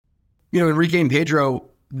Henrique and Pedro,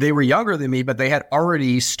 they were younger than me, but they had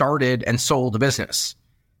already started and sold a business.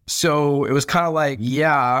 So it was kind of like,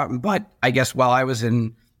 yeah, but I guess while I was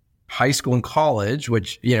in high school and college,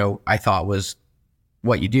 which, I thought was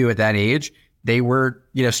what you do at that age, they were,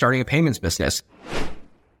 starting a payments business.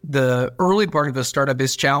 The early part of the startup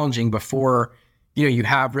is challenging before, you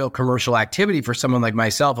have real commercial activity. For someone like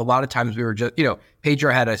myself, a lot of times we were just,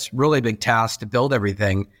 Pedro had a really big task to build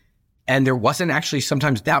everything. And there wasn't actually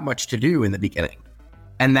sometimes that much to do in the beginning.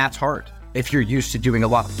 And that's hard if you're used to doing a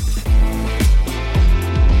lot.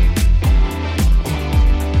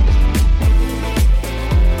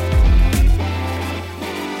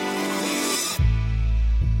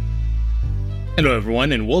 Hello,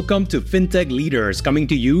 everyone, and welcome to FinTech Leaders, coming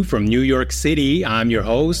to you from New York City. I'm your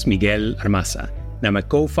host, Miguel Armaza, and I'm a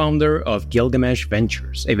co-founder of Gilgamesh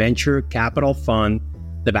Ventures, a venture capital fund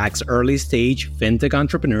that backs early-stage FinTech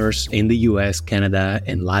entrepreneurs in the US, Canada,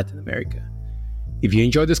 and Latin America. If you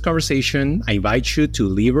enjoyed this conversation, I invite you to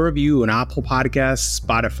leave a review on Apple Podcasts,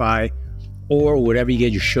 Spotify, or wherever you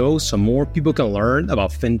get your shows so more people can learn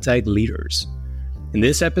about FinTech leaders. In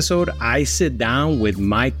this episode, I sit down with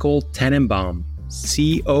Michael Tannenbaum,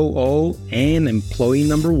 COO and employee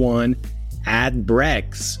number one at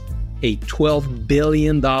Brex, a $12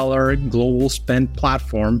 billion global spend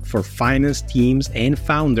platform for finance teams and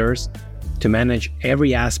founders to manage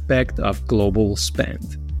every aspect of global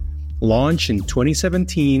spend. Launched in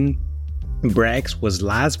 2017, Brex was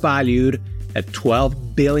last valued at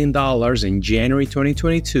 $12 billion in January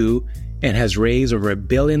 2022 and has raised over $1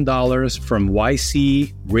 billion from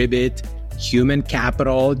YC, Ribbit, Human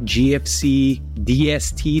Capital, GFC,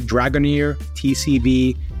 DST, Dragoneer,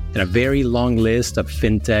 TCV, and a very long list of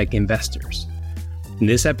fintech investors. In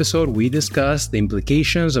this episode, we discuss the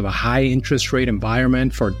implications of a high interest rate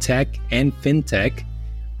environment for tech and fintech,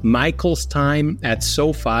 Michael's time at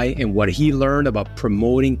SoFi and what he learned about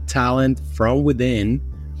promoting talent from within,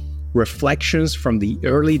 reflections from the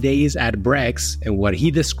early days at Brex and what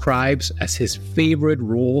he describes as his favorite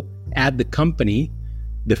role at the company,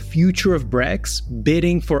 the future of Brex,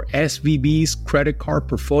 bidding for SVB's credit card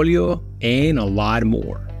portfolio, and a lot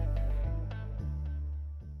more.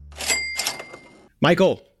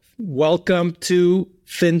 Michael, welcome to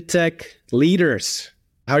FinTech Leaders.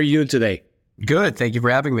 How are you doing today? Good. Thank you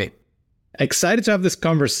for having me. Excited to have this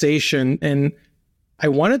conversation. And I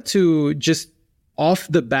wanted to just off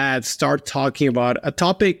the bat start talking about a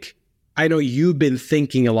topic I know you've been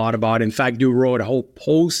thinking a lot about. In fact, you wrote a whole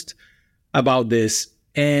post about this.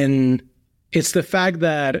 And it's the fact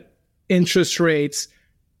that interest rates,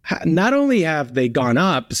 not only have they gone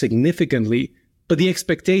up significantly, but the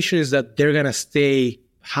expectation is that they're going to stay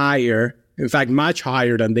higher, in fact, much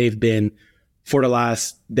higher than they've been for the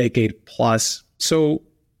last decade plus. So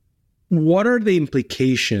what are the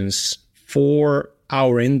implications for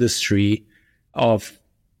our industry of,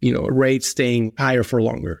 rates staying higher for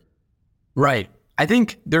longer? Right. I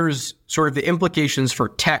think there's sort of the implications for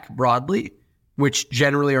tech broadly, which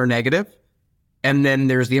generally are negative. And then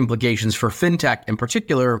there's the implications for fintech in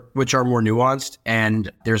particular, which are more nuanced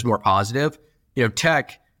and there's more positive.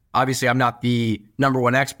 Tech, obviously I'm not the number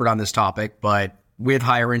one expert on this topic, but with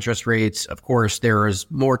higher interest rates, of course, there is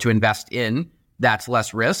more to invest in. That's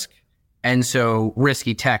less risk. And so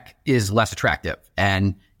risky tech is less attractive.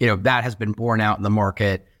 And, that has been borne out in the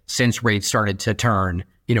market since rates started to turn,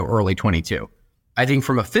 early 22. I think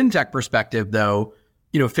from a fintech perspective, though,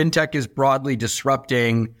 fintech is broadly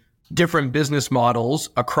disrupting different business models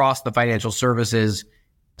across the financial services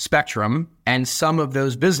spectrum. And some of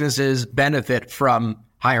those businesses benefit from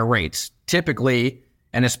higher rates, typically,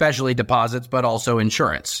 and especially deposits, but also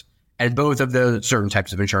insurance. And both of those, certain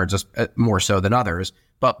types of insurance more so than others,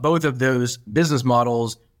 but both of those business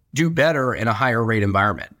models do better in a higher rate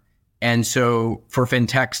environment. And so for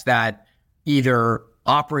fintechs that either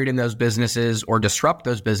operate in those businesses or disrupt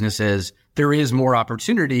those businesses, there is more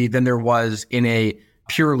opportunity than there was in a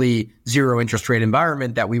purely zero interest rate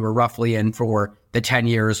environment that we were roughly in for the 10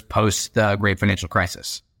 years post the great financial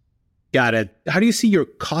crisis. Got it. How do you see your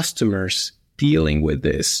customers dealing with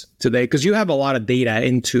this today? Because you have a lot of data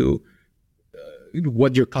into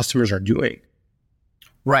what your customers are doing.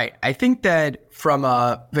 Right. I think that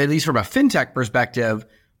at least from a fintech perspective,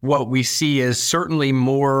 what we see is certainly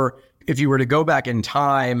more, if you were to go back in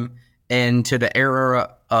time and to the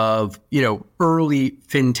era of, early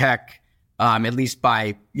fintech, at least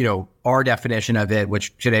by, our definition of it,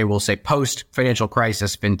 which today we'll say post-financial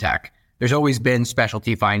crisis fintech. There's always been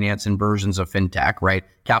specialty finance and versions of fintech, right?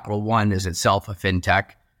 Capital One is itself a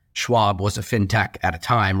fintech. Schwab was a fintech at a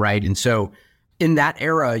time, right? And so in that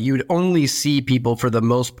era, you'd only see people for the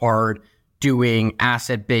most part doing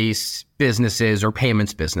asset-based businesses or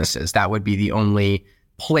payments businesses. That would be the only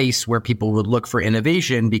place where people would look for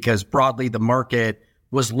innovation, because broadly the market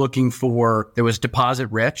was looking for, there was deposit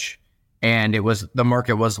rich, and the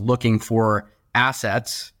market was looking for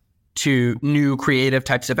assets, to new creative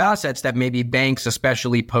types of assets that maybe banks,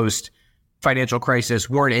 especially post financial crisis,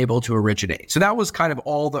 weren't able to originate. So that was kind of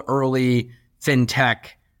all the early fintech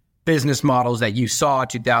business models that you saw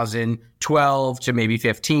 2012 to maybe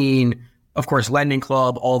 15. Of course, Lending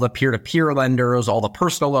Club, all the peer-to-peer lenders, all the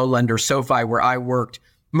personal loan lenders, SoFi, where I worked,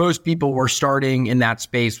 most people were starting in that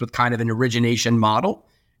space with kind of an origination model.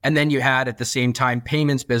 And then you had at the same time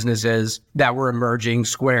payments businesses that were emerging,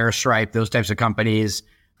 Square, Stripe, those types of companies.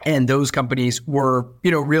 And those companies were,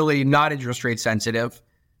 really not interest rate sensitive.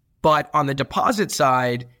 But on the deposit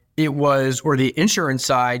side, or the insurance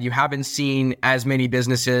side, you haven't seen as many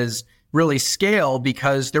businesses really scale,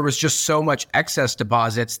 because there was just so much excess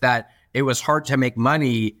deposits that it was hard to make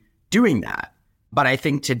money doing that. But I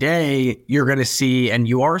think today you're going to see, and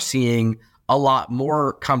you are seeing, a lot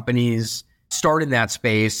more companies start in that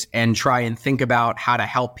space and try and think about how to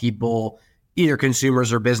help people, either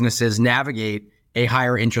consumers or businesses, navigate a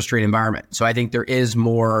higher interest rate environment. So I think there is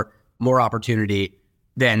more opportunity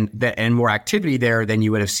and more activity there than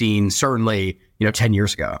you would have seen certainly, 10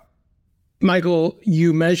 years ago. Michael,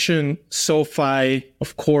 you mentioned SoFi,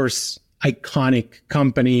 of course, iconic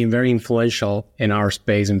company, very influential in our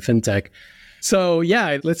space in fintech. So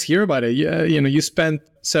yeah, let's hear about it. You spent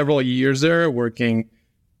several years there working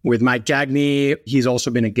with Mike Gagney. He's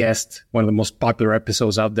also been a guest, one of the most popular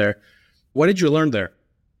episodes out there. What did you learn there?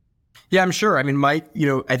 Yeah, I'm sure. I mean, Mike,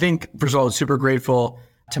 I think, first of all, I'm super grateful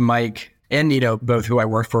to Mike and, both who I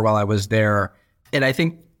worked for while I was there. And I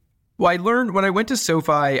think I learned when I went to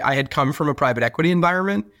SoFi, I had come from a private equity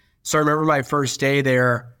environment. So I remember my first day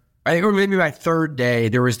there, I think, or maybe my third day,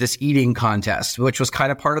 there was this eating contest, which was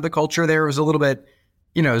kind of part of the culture there. It was a little bit,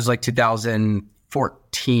 it was like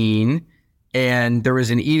 2014. And there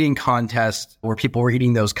was an eating contest where people were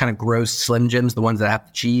eating those kind of gross Slim Jims, the ones that have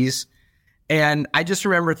the cheese. And I just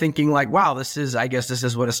remember thinking like, wow, I guess this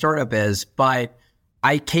is what a startup is. But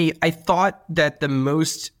I thought that the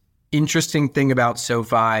most interesting thing about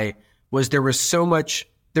SoFi was there was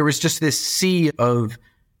just this sea of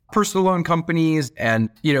personal loan companies and,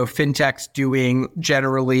 fintechs doing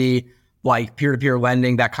generally like peer-to-peer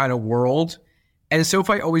lending, that kind of world. And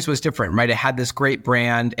SoFi always was different, right? It had this great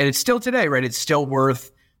brand, and it's still today, right? It's still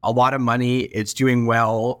worth a lot of money. It's doing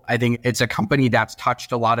well. I think it's a company that's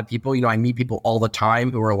touched a lot of people. I meet people all the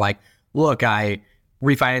time who are like, look, I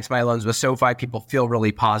refinanced my loans with SoFi. People feel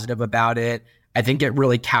really positive about it. I think it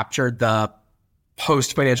really captured the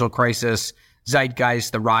post-financial crisis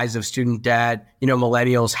zeitgeist, the rise of student debt,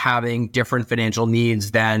 millennials having different financial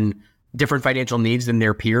needs than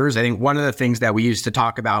their peers. I think one of the things that we used to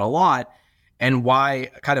talk about a lot, and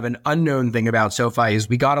why kind of an unknown thing about SoFi, is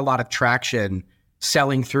we got a lot of traction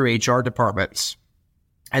selling through HR departments.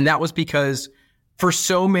 And that was because for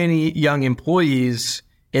so many young employees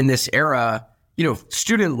in this era,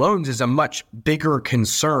 student loans is a much bigger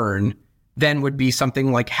concern than would be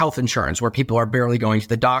something like health insurance, where people are barely going to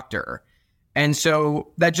the doctor. And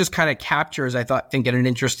so that just kind of captures, I think in an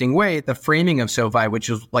interesting way, the framing of SoFi, which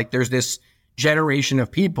is like there's this generation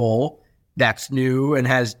of people that's new and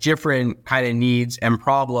has different kind of needs and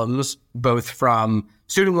problems, both from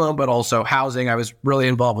student loan, but also housing. I was really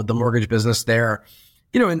involved with the mortgage business there,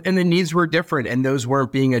 and the needs were different, and those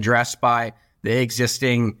weren't being addressed by the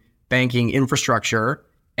existing banking infrastructure.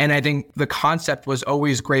 And I think the concept was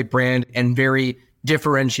always great brand and very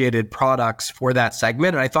differentiated products for that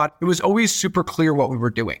segment. And I thought it was always super clear what we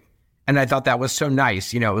were doing. And I thought that was so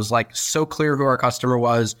nice. It was like so clear who our customer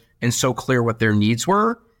was and so clear what their needs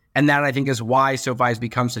were. And that, I think, is why SoFi has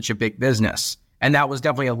become such a big business. And that was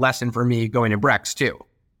definitely a lesson for me going to Brex too.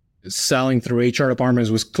 Selling through HR departments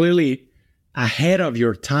was clearly ahead of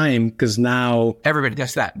your time, because now everybody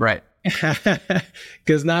does that, right?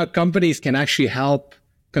 Because now companies can actually help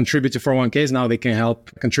contribute to 401ks. Now they can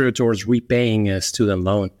help contribute towards repaying a student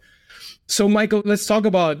loan. So Michael, let's talk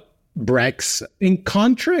about Brex in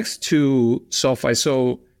contrast to SoFi.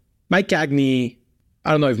 So Mike Gagney,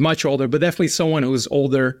 I don't know if much older, but definitely someone who's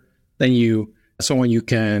older than you, someone you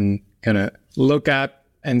can kind of look at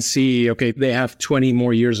and see, okay, they have 20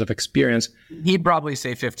 more years of experience. He'd probably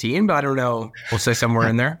say 15, but I don't know. We'll say somewhere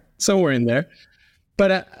in there. Somewhere in there.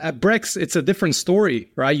 But at Brex, it's a different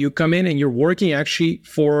story, right? You come in and you're working actually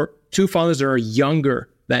for two founders that are younger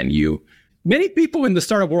than you. Many people in the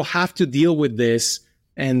startup world have to deal with this,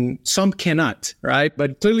 and some cannot, right?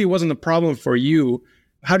 But clearly it wasn't a problem for you.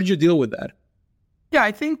 How did you deal with that? Yeah,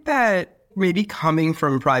 I think that maybe coming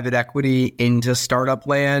from private equity into startup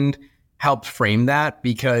land helped frame that,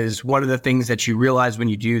 because one of the things that you realize when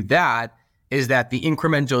you do that is that the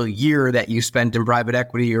incremental year that you spent in private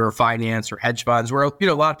equity or finance or hedge funds, where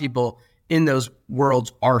a lot of people in those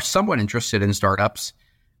worlds are somewhat interested in startups,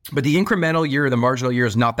 but the incremental year, the marginal year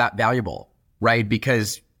is not that valuable, right?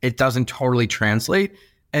 Because it doesn't totally translate.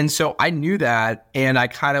 And so I knew that, and I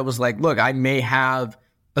kind of was like, look, I may have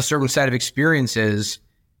a certain set of experiences,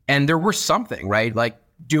 and there were something, right? Like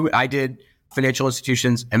I did financial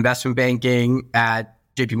institutions, investment banking at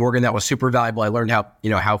JP Morgan. That was super valuable. I learned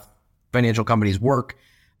how financial companies work.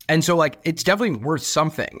 And so it's definitely worth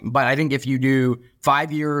something. But I think if you do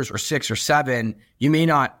 5 years or 6 or 7,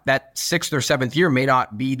 that 6th or 7th year may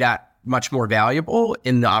not be that much more valuable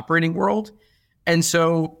in the operating world. And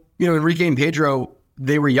so, Henrique and Pedro,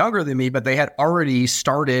 they were younger than me, but they had already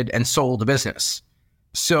started and sold a business.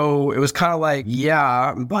 So it was kind of like,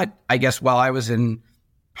 yeah, but I guess while I was in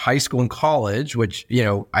high school and college, which,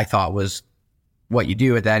 I thought was what you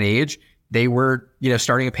do at that age, they were,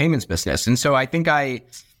 starting a payments business. And so I think I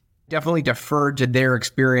definitely deferred to their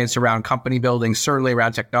experience around company building, certainly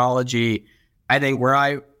around technology. I think where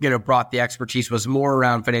I, brought the expertise was more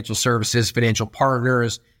around financial services, financial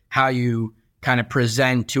partners, how you kind of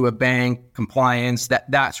present to a bank, compliance,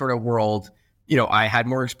 that sort of world, I had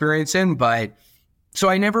more experience in. But so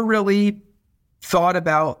I never really thought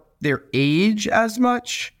about their age as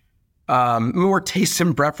much. More tastes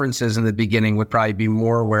and preferences in the beginning would probably be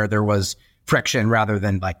more where there was friction rather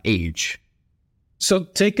than age. So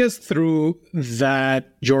take us through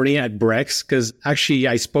that journey at Brex, because actually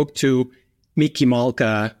I spoke to Miki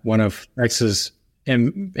Malka, one of Brex's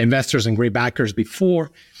investors and great backers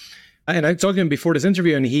before. And I talked to him before this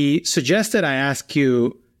interview, and he suggested I ask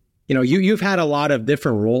you, you've had a lot of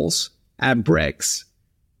different roles at Brex.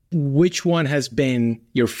 Which one has been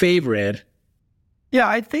your favorite? Yeah,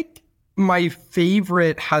 I think my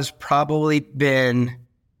favorite has probably been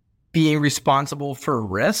being responsible for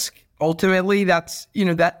risk. Ultimately, that's,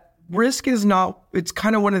 that risk is not, it's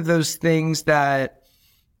kind of one of those things that,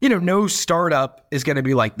 no startup is going to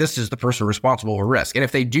be like, this is the person responsible for risk. And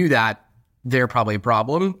if they do that, they're probably a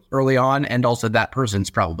problem early on. And also that person's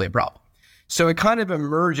probably a problem. So it kind of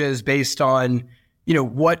emerges based on,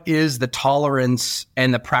 what is the tolerance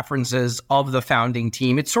and the preferences of the founding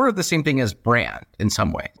team. It's sort of the same thing as brand in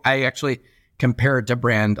some way. I actually compare it to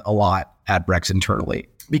brand a lot at Brex internally,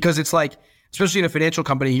 because it's like, especially in a financial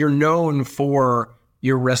company, you're known for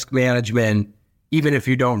your risk management, even if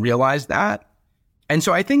you don't realize that. And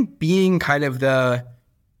so I think being kind of the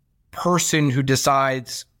person who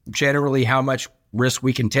decides generally how much risk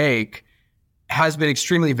we can take has been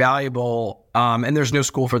extremely valuable. And there's no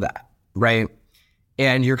school for that, right?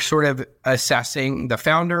 And you're sort of assessing the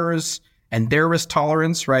founders and their risk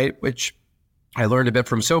tolerance, right? Which I learned a bit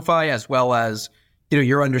from SoFi, as well as,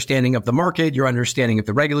 your understanding of the market, your understanding of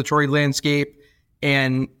the regulatory landscape.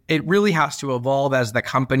 And it really has to evolve as the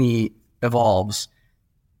company evolves.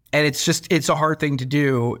 And it's a hard thing to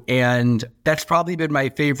do. And that's probably been my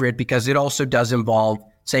favorite, because it also does involve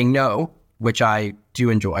saying no, which I do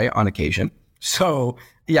enjoy on occasion. So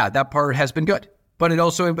yeah, that part has been good. But it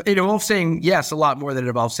involves saying yes a lot more than it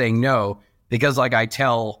involves saying no, because I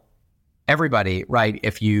tell everybody, right,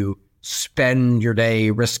 if you spend your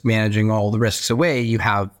day risk managing all the risks away, you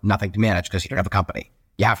have nothing to manage because you don't have a company.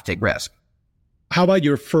 You have to take risk. How about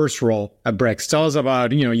your first role at Brex? Tell us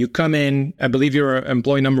about, you come in, I believe you're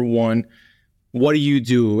employee number 1. What do you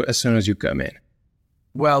do as soon as you come in?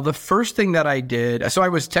 Well, the first thing that I did, so I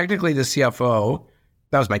was technically the CFO.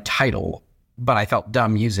 That was my title, but I felt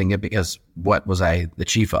dumb using it because what was I the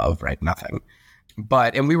chief of, right? Nothing.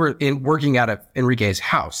 And we were working out of Henrique's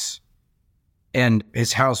house. And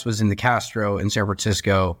his house was in the Castro in San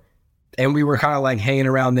Francisco. And we were kind of hanging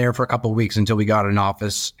around there for a couple of weeks until we got an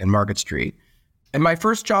office in Market Street. And my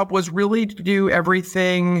first job was really to do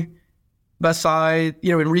everything beside,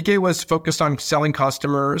 Henrique was focused on selling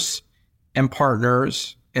customers and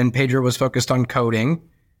partners, and Pedro was focused on coding.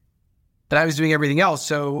 And I was doing everything else.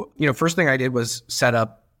 So, first thing I did was set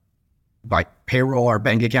up payroll, our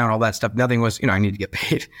bank account, all that stuff. Nothing was, I need to get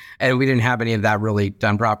paid. And we didn't have any of that really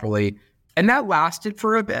done properly. And that lasted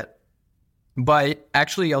for a bit. But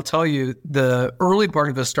actually, I'll tell you, the early part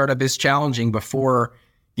of a startup is challenging before,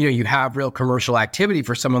 you have real commercial activity.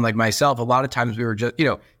 For someone like myself, a lot of times we were just,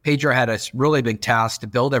 Pedro had a really big task to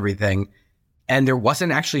build everything. And there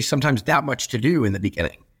wasn't actually sometimes that much to do in the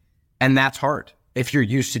beginning. And that's hard if you're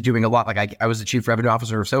used to doing a lot. I was the chief revenue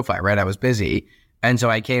officer of SoFi, right? I was busy. And so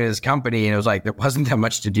I came to this company and it was there wasn't that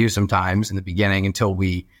much to do sometimes in the beginning until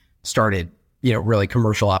we started, really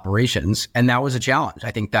commercial operations. And that was a challenge.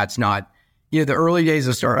 I think that's not the early days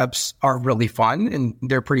of startups are really fun and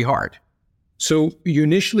they're pretty hard. So you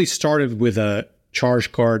initially started with a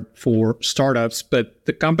charge card for startups, but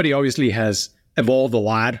the company obviously has evolved a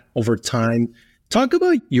lot over time. Talk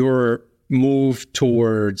about your move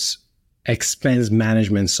towards expense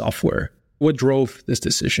management software. What drove this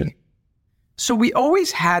decision? So we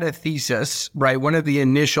always had a thesis, right? One of the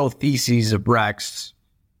initial theses of Brex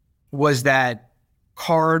was that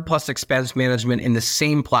card plus expense management in the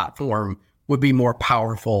same platform would be more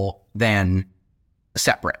powerful than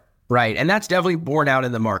separate, right? And that's definitely borne out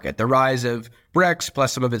in the market. The rise of Brex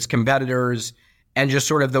plus some of its competitors and just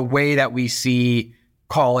sort of the way that we see,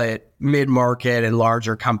 call it mid-market and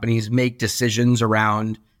larger companies make decisions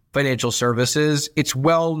around financial services. It's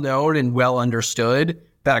well known and well understood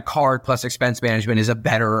that a card plus expense management is a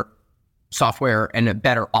better software and a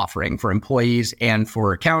better offering for employees and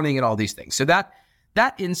for accounting and all these things. So that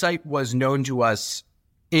insight was known to us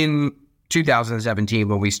in 2017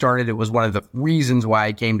 when we started. It was one of the reasons why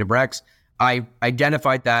I came to Brex. I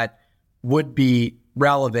identified that would be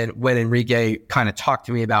relevant when Henrique kind of talked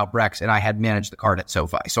to me about Brex and I had managed the card at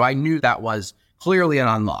SoFi. So I knew that was clearly an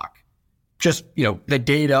unlock. Just, the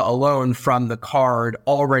data alone from the card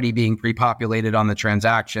already being pre-populated on the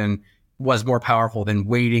transaction was more powerful than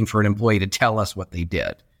waiting for an employee to tell us what they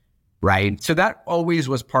did, right? So that always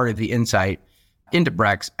was part of the insight into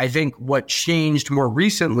Brex. I think what changed more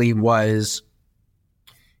recently was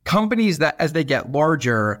companies that as they get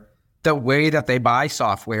larger, the way that they buy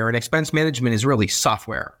software, and expense management is really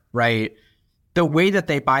software, right? The way that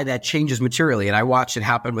they buy that changes materially. And I watched it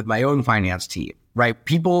happen with my own finance team, right?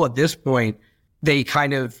 People at this point, they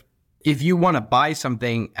kind of, if you want to buy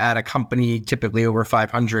something at a company typically over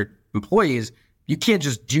 500 employees, you can't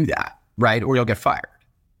just do that, right? Or you'll get fired.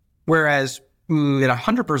 Whereas in a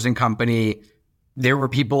 100-person company, there were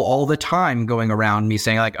people all the time going around me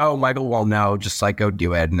saying like, oh, Michael, well, no, just like go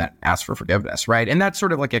do it and then ask for forgiveness, right? And that's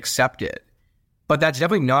sort of like accepted. But that's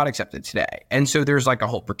definitely not accepted today. And so there's like a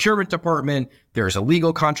whole procurement department, there's a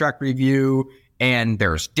legal contract review, and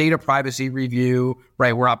there's data privacy review,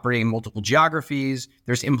 right? We're operating in multiple geographies.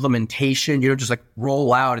 There's implementation. You don't just like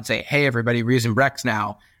roll out and say, hey, everybody, we're using Brex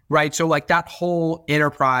now, right? So like that whole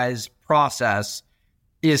enterprise process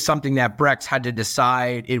is something that Brex had to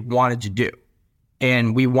decide it wanted to do.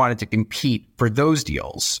 And we wanted to compete for those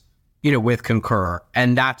deals, with Concur.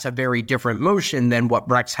 And that's a very different motion than what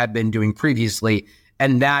Brex had been doing previously.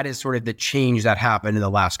 And that is sort of the change that happened in the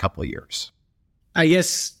last couple of years. I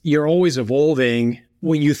guess you're always evolving.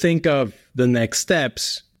 When you think of the next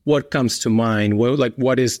steps, what comes to mind?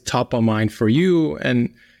 What is top of mind for you?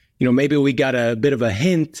 And, maybe we got a bit of a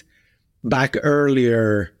hint back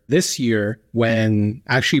earlier this year when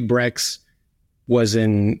actually Brex was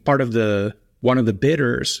in part of one of the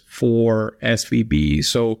bidders for SVB.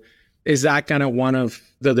 So is that kind of one of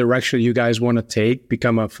the direction you guys want to take,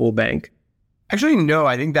 become a full bank? Actually, no.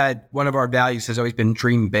 I think that one of our values has always been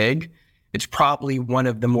dream big. It's probably one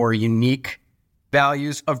of the more unique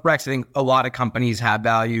values of Brex. I think a lot of companies have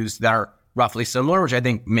values that are roughly similar, which I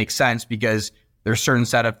think makes sense because there's a certain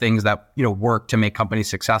set of things that, work to make companies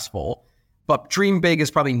successful. But dream big is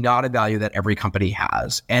probably not a value that every company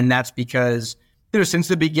has. And that's because, since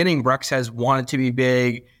the beginning, Brex has wanted to be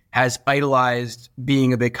big, has idolized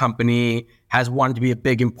being a big company, has wanted to be a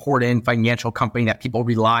big, important financial company that people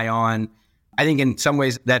rely on. I think in some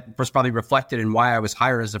ways that was probably reflected in why I was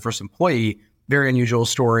hired as the first employee. Very unusual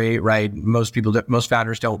story, right? Most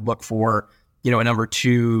founders don't look for, a number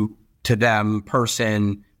two to them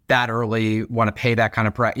person that early, want to pay that kind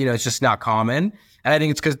of price. It's just not common. And I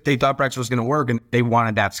think it's because they thought Brex was going to work and they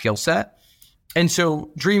wanted that skill set. And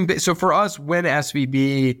so so for us, when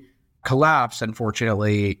SVB collapsed,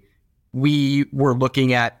 unfortunately, we were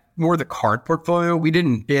looking at more the card portfolio. We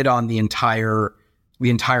didn't bid on the entire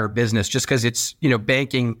business just because it's,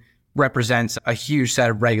 banking represents a huge set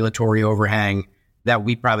of regulatory overhang that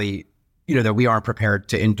we probably, that we aren't prepared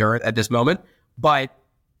to endure at this moment. But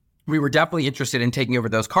we were definitely interested in taking over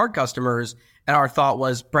those card customers. And our thought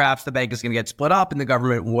was perhaps the bank is going to get split up and the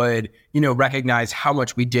government would, recognize how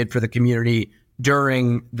much we did for the community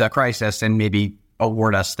during the crisis and maybe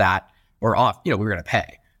award us that or off, we were going to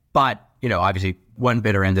pay. But, obviously one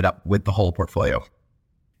bidder ended up with the whole portfolio.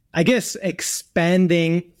 I guess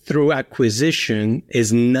expanding through acquisition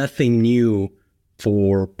is nothing new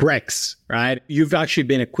for Brex, right? You've actually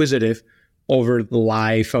been acquisitive over the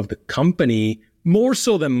life of the company, more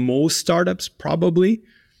so than most startups probably.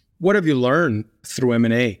 What have you learned through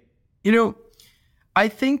M&A? I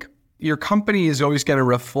think your company is always going to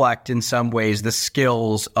reflect in some ways the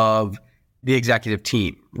skills of the executive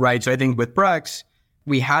team, right? So I think with Brex,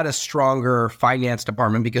 we had a stronger finance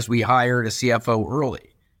department because we hired a CFO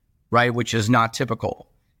early, right? Which is not typical.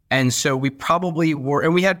 And so we probably were,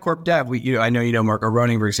 and we had corp dev. I know you know Marco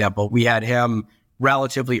Roning, for example. We had him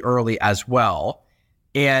relatively early as well.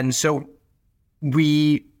 And so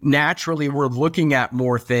we naturally were looking at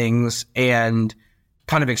more things and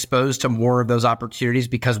kind of exposed to more of those opportunities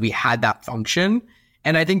because we had that function.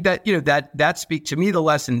 And I think that, that speak to me, the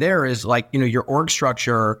lesson there is like, your org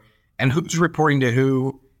structure and who's reporting to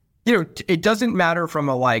who. It doesn't matter from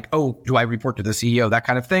a like, oh, do I report to the CEO, that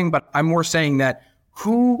kind of thing. But I'm more saying that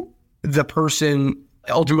who the person,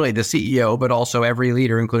 ultimately the CEO, but also every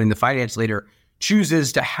leader, including the finance leader,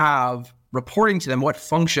 chooses to have reporting to them, what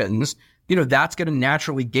functions, that's going to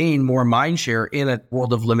naturally gain more mind share in a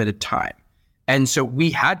world of limited time. And so we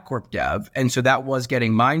had corp dev, and so that was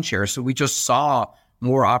getting mind share. So we just saw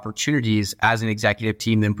more opportunities as an executive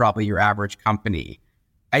team than probably your average company.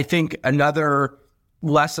 I think another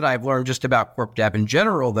lesson I've learned just about corp dev in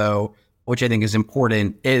general, though, which I think is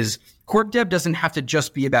important, is corp dev doesn't have to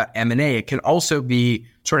just be about M&A. It can also be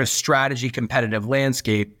sort of strategy, competitive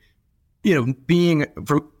landscape. Being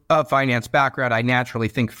from a finance background, I naturally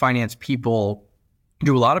think finance people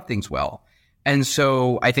do a lot of things well. And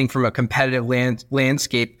so I think from a competitive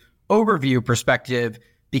landscape overview perspective,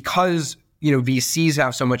 because VCs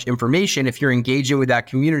have so much information, if you're engaging with that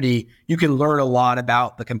community, you can learn a lot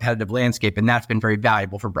about the competitive landscape. And that's been very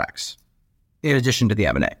valuable for Brex, in addition to the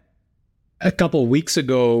M&A. A couple of weeks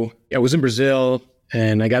ago, I was in Brazil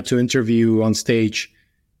and I got to interview on stage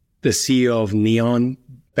the CEO of Neon,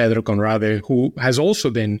 Pedro Conrade, who has also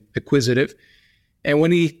been acquisitive. And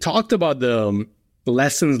when he talked about the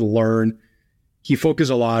lessons learned, he focused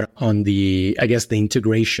a lot on the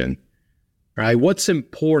integration, right? What's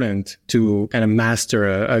important to kind of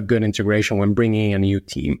master a good integration when bringing a new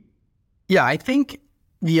team? Yeah, I think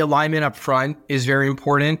the alignment up front is very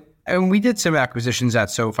important. And we did some acquisitions at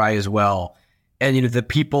SoFi as well. And, the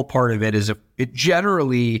people part of it is it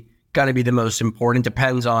generally going to be the most important.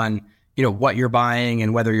 Depends on, what you're buying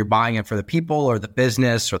and whether you're buying it for the people or the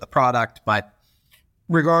business or the product. But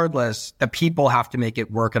regardless, the people have to make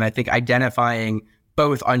it work. And I think identifying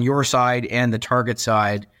both on your side and the target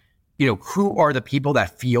side, who are the people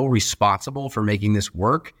that feel responsible for making this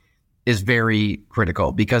work is very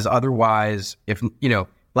critical. Because otherwise, if,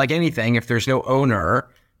 like anything, if there's no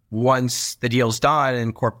owner, once the deal's done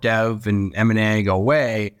and corp dev and M&A go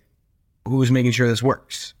away, who's making sure this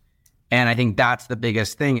works? And I think that's the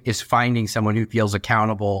biggest thing, is finding someone who feels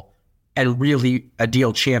accountable and really a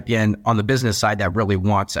deal champion on the business side that really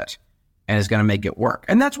wants it and is going to make it work.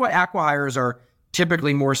 And that's why acqui-hires are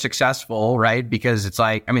typically more successful, right? Because it's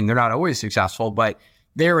like, they're not always successful, but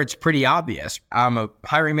there it's pretty obvious. I'm a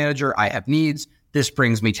hiring manager. I have needs. This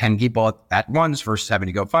brings me 10 people at once versus having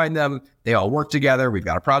to go find them. They all work together. We've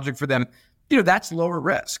got a project for them. That's lower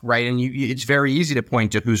risk, right? And it's very easy to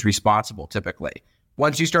point to who's responsible typically.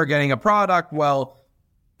 Once you start getting a product, well,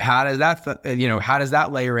 how does that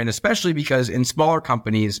layer in? Especially because in smaller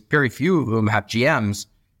companies, very few of whom have GMs,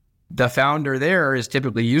 the founder there is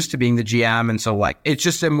typically used to being the GM. And so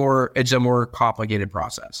it's a more complicated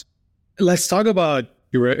process. Let's talk about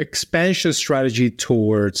your expansion strategy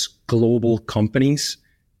towards global companies,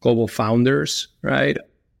 global founders, right?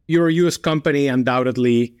 You're a US company,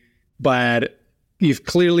 undoubtedly, but you've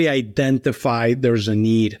clearly identified there's a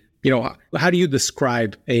need. How do you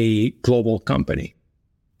describe a global company?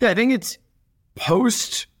 Yeah, I think it's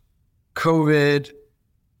post-COVID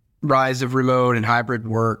rise of remote and hybrid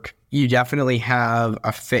work. You definitely have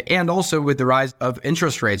a fit. And also with the rise of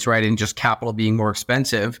interest rates, right, and just capital being more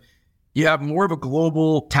expensive, you have more of a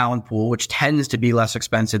global talent pool, which tends to be less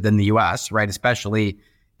expensive than the US, right? Especially,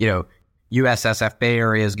 USSF Bay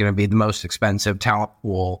Area is going to be the most expensive talent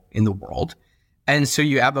pool in the world. And so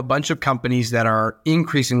you have a bunch of companies that are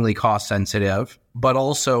increasingly cost sensitive, but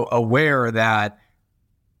also aware that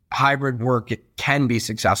hybrid work can be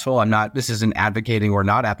successful. This isn't advocating or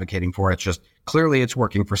not advocating for it. It's just clearly it's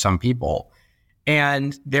working for some people.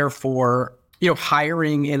 And therefore,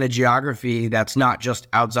 hiring in a geography that's not just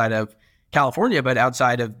outside of California, but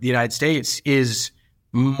outside of the United States is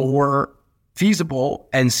more feasible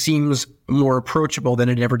and seems more approachable than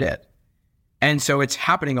it ever did. And so it's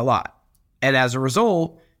happening a lot. And as a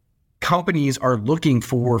result, companies are looking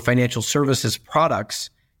for financial services products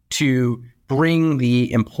to bring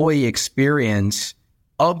the employee experience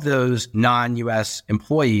of those non-US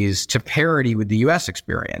employees to parity with the US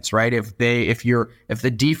experience, right? If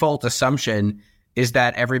the default assumption is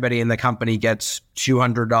that everybody in the company gets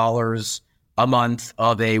 $200 a month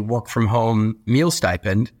of a work from home meal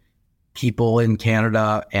stipend, people in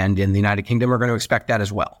Canada and in the United Kingdom are going to expect that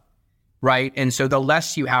as well. right? And so the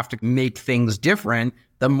less you have to make things different,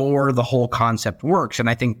 the more the whole concept works. And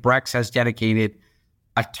I think Brex has dedicated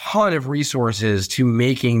a ton of resources to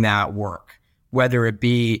making that work, whether it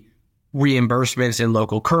be reimbursements in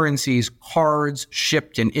local currencies, cards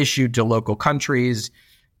shipped and issued to local countries,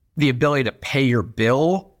 the ability to pay your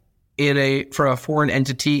bill for a foreign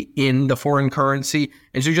entity in the foreign currency.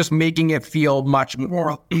 And so just making it feel much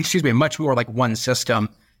more like one system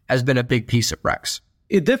has been a big piece of Brex.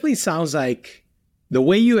 It definitely sounds like the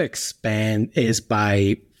way you expand is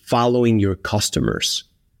by following your customers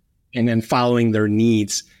and then following their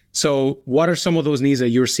needs. So what are some of those needs that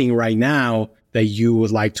you're seeing right now that you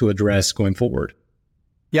would like to address going forward?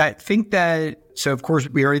 Yeah, I think that, so of course,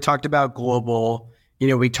 we already talked about global,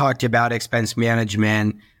 we talked about expense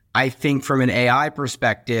management. I think from an AI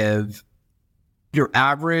perspective, your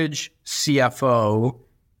average CFO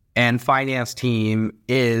and finance team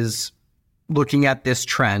is looking at this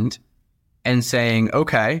trend and saying,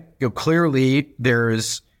 okay, clearly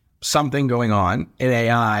there's something going on in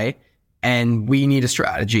AI and we need a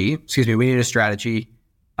strategy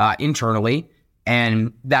internally.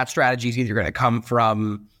 And that strategy is either going to come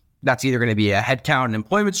from, that's either going to be a headcount and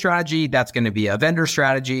employment strategy, that's going to be a vendor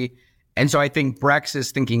strategy. And so I think Brex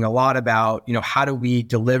is thinking a lot about, how do we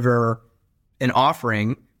deliver an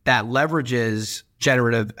offering that leverages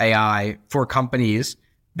generative AI for companies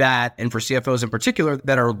and for CFOs in particular,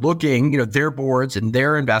 that are looking, their boards and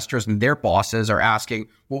their investors and their bosses are asking,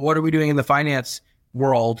 well, what are we doing in the finance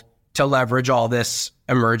world to leverage all this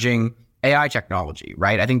emerging AI technology,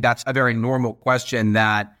 right? I think that's a very normal question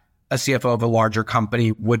that a CFO of a larger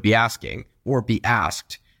company would be asking or be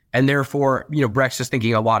asked. And therefore, Brex is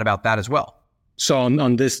thinking a lot about that as well. So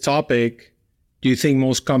on this topic, do you think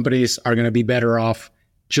most companies are going to be better off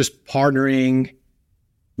just partnering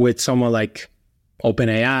with someone like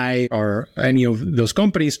OpenAI or any of those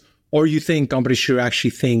companies? Or you think companies should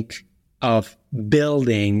actually think of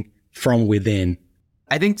building from within?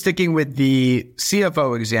 I think sticking with the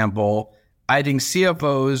CFO example, I think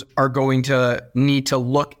CFOs are going to need to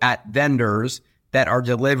look at vendors that are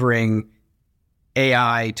delivering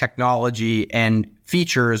AI technology and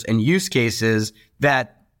features and use cases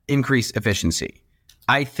that increase efficiency.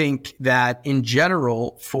 I think that in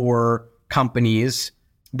general, for companies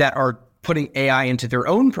that are putting AI into their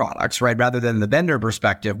own products, right, rather than the vendor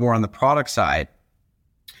perspective, more on the product side,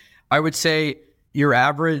 I would say your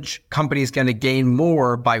average company is going to gain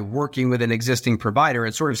more by working with an existing provider.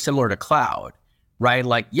 It's sort of similar to cloud, right?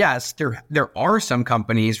 Like, yes, there are some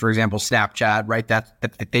companies, for example, Snapchat, right,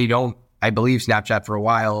 that they don't, I believe Snapchat for a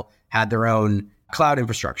while had their own cloud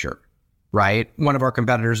infrastructure, right? One of our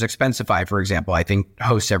competitors, Expensify, for example, I think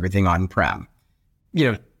hosts everything on-prem.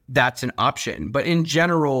 That's an option. But in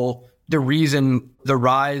general, the reason the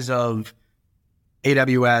rise of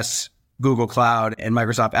AWS, Google Cloud, and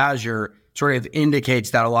Microsoft Azure sort of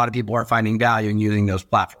indicates that a lot of people are finding value in using those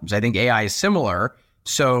platforms. I think AI is similar.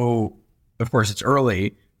 So, of course, it's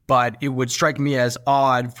early, but it would strike me as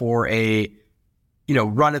odd for a,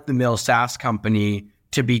 run-of-the-mill SaaS company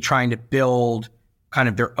to be trying to build kind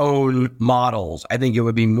of their own models. I think it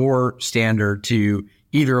would be more standard to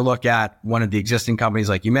either look at one of the existing companies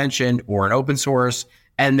like you mentioned, or an open source,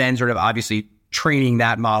 and then sort of obviously training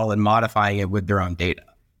that model and modifying it with their own data.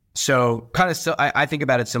 So I think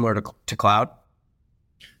about it similar to cloud.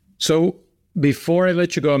 So before I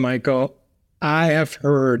let you go, Michael, I have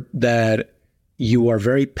heard that you are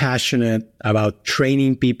very passionate about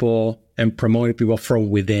training people and promoting people from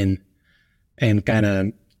within and kind of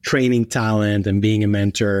training talent and being a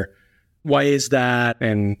mentor. Why is that?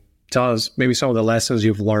 And tell us maybe some of the lessons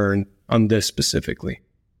you've learned on this specifically.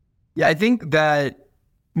 Yeah, I think that,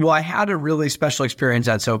 I had a really special experience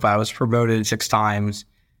at SoFi. I was promoted 6 times.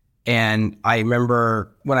 And I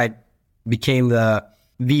remember when I became the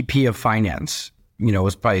VP of finance, it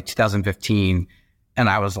was probably 2015. And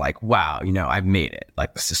I was like, wow, I've made it.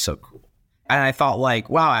 Like, this is so cool. And I thought like,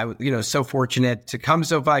 wow, I was, so fortunate to come to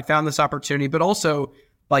SoFi. I found this opportunity, but also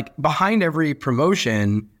like behind every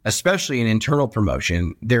promotion, especially an internal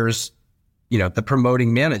promotion, there's, the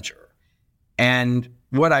promoting manager. And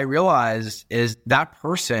what I realized is that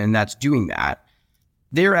person that's doing that,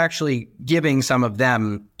 they're actually giving some of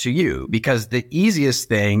them to you, because the easiest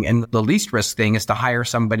thing and the least risk thing is to hire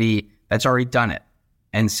somebody that's already done it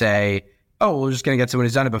and say, oh, we're just going to get someone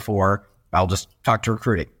who's done it before. I'll just talk to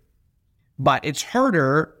recruiting. But it's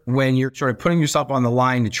harder when you're sort of putting yourself on the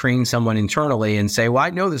line to train someone internally and say, well, I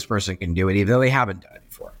know this person can do it, even though they haven't done it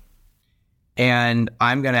before. And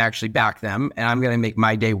I'm going to actually back them, and I'm going to make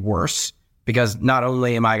my day worse, because not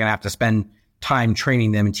only am I going to have to spend time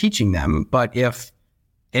training them and teaching them, but if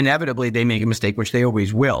inevitably they make a mistake, which they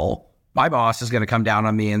always will, my boss is going to come down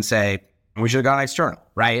on me and say, we should have gone external,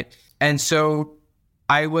 right? And so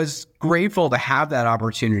I was grateful to have that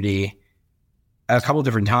opportunity a couple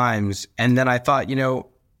different times. And then I thought,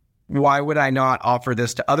 why would I not offer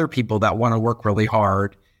this to other people that want to work really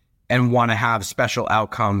hard and want to have special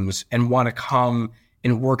outcomes and want to come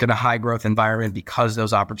and work in a high growth environment because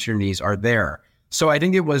those opportunities are there? So I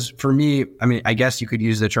think it was, for me, I guess you could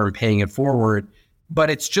use the term paying it forward, but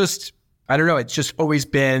it's just, I don't know, it's just always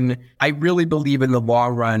been, I really believe in the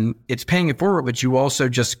long run, it's paying it forward, but you also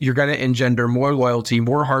you're going to engender more loyalty,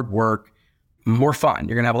 more hard work, more fun.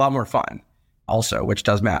 You're going to have a lot more fun also, which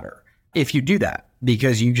does matter if you do that,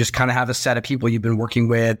 because you just kind of have a set of people you've been working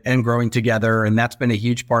with and growing together. And that's been a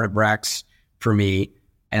huge part of Brex for me.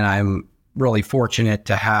 And I'm really fortunate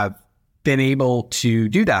to have been able to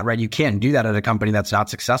do that, right? You can't do that at a company that's not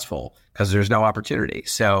successful because there's no opportunity.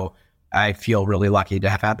 So I feel really lucky to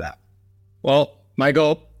have had that. Well,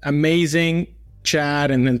 Michael, amazing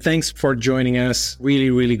chat. And then thanks for joining us. Really,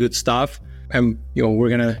 really good stuff. And, we're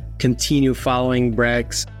going to continue following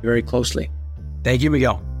Brex very closely. Thank you,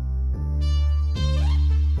 Miguel.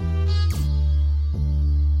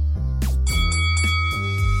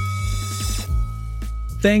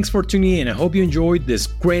 Thanks for tuning in. I hope you enjoyed this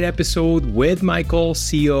great episode with Michael,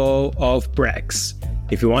 COO of Brex.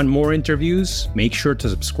 If you want more interviews, make sure to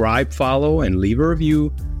subscribe, follow, and leave a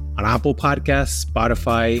review on Apple Podcasts,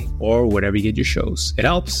 Spotify, or wherever you get your shows. It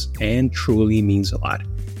helps and truly means a lot.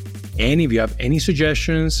 And if you have any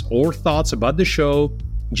suggestions or thoughts about the show,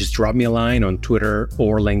 just drop me a line on Twitter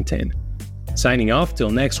or LinkedIn. Signing off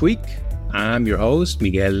till next week, I'm your host,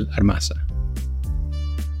 Miguel Armaza.